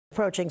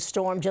Approaching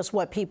storm, just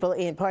what people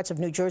in parts of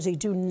New Jersey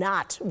do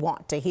not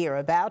want to hear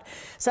about.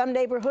 Some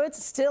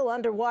neighborhoods still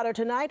underwater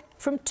tonight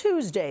from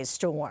Tuesday's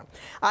storm.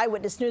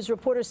 Eyewitness News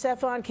reporter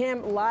CeFaan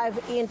Kim live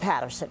in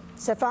Patterson.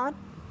 CeFaan?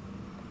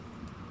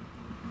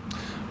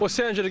 Well,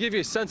 Sandra, to give you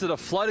a sense of the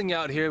flooding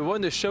out here, we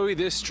wanted to show you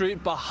this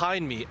street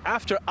behind me.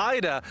 After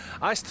Ida,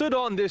 I stood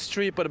on this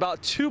street, but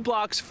about 2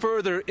 blocks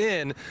further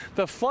in,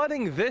 the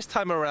flooding this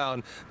time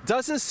around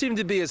doesn't seem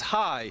to be as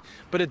high,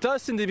 but it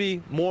does seem to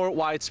be more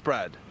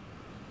widespread.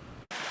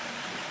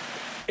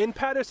 In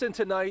Patterson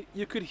tonight,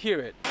 you could hear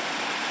it.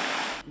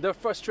 The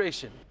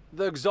frustration,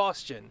 the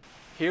exhaustion.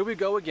 Here we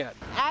go again.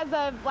 As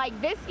of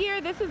this year,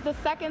 this is the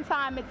second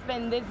time it's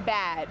been this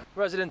bad.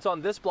 Residents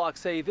on this block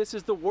say this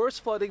is the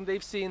worst flooding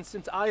they've seen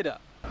since Ida.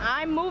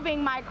 I'm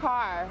moving my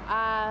car.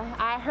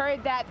 I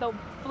heard that the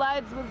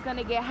floods was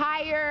gonna get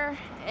higher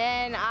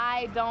and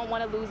I don't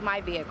want to lose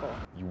my vehicle.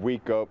 You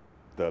wake up,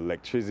 the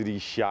electricity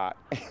shot.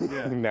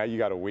 Yeah. Now you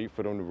gotta wait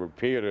for them to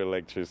repair the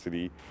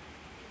electricity.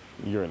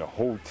 You're in a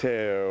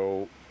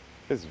hotel.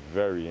 It's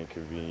very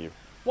inconvenient.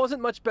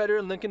 Wasn't much better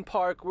in Lincoln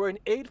Park, where an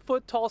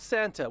 8-foot-tall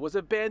Santa was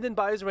abandoned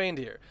by his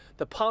reindeer.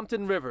 The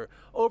Pompton River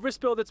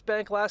overspilled its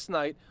bank last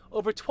night,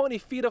 over 20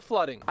 feet of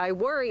flooding. I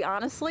worry,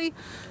 honestly,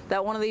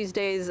 that one of these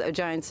days a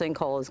giant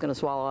sinkhole is going to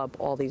swallow up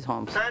all these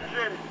homes.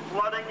 Attention,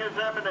 flooding is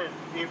imminent.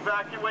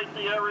 Evacuate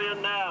the area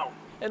now.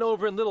 And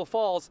over in Little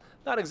Falls,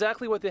 not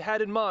exactly what they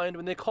had in mind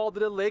when they called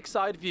it a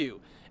lakeside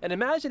view. And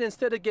imagine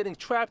instead of getting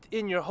trapped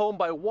in your home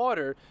by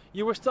water,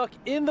 you were stuck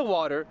in the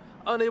water,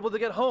 unable to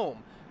get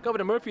home.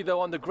 Governor Murphy,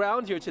 though, on the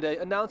ground here today,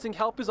 announcing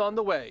help is on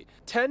the way.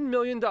 $10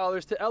 million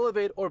to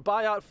elevate or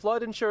buy out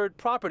flood-insured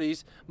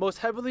properties most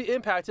heavily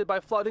impacted by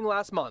flooding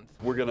last month.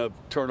 We're going to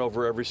turn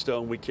over every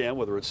stone we can,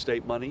 whether it's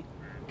state money,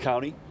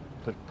 county,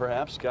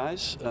 perhaps,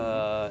 guys,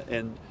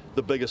 and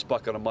the biggest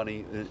bucket of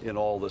money in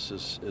all this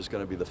is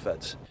going to be the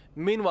feds.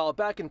 Meanwhile,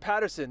 back in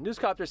Patterson,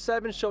 Newscopter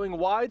 7 showing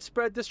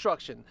widespread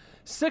destruction.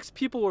 6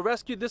 people were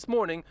rescued this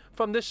morning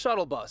from this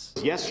shuttle bus.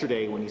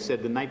 Yesterday, when he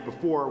said the night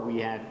before,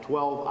 we had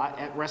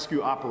 12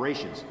 rescue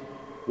operations.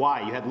 Why?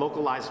 You had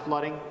localized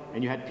flooding,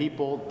 and you had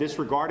people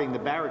disregarding the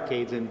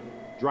barricades and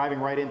driving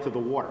right into the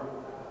water.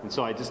 And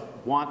so I just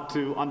want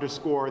to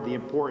underscore the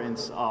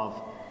importance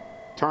of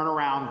turn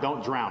around,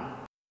 don't drown.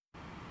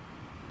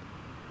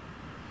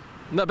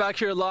 Now back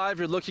here live,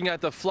 you're looking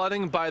at the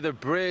flooding by the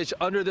bridge.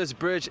 Under this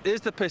bridge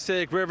is the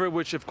Passaic River,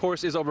 which of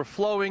course is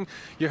overflowing.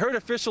 You heard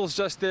officials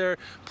just there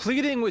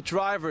pleading with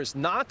drivers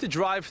not to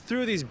drive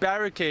through these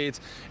barricades.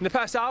 In the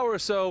past hour or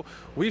so,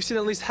 we've seen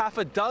at least half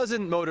a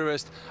dozen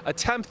motorists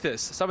attempt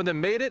this. Some of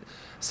them made it,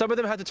 some of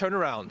them had to turn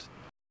around.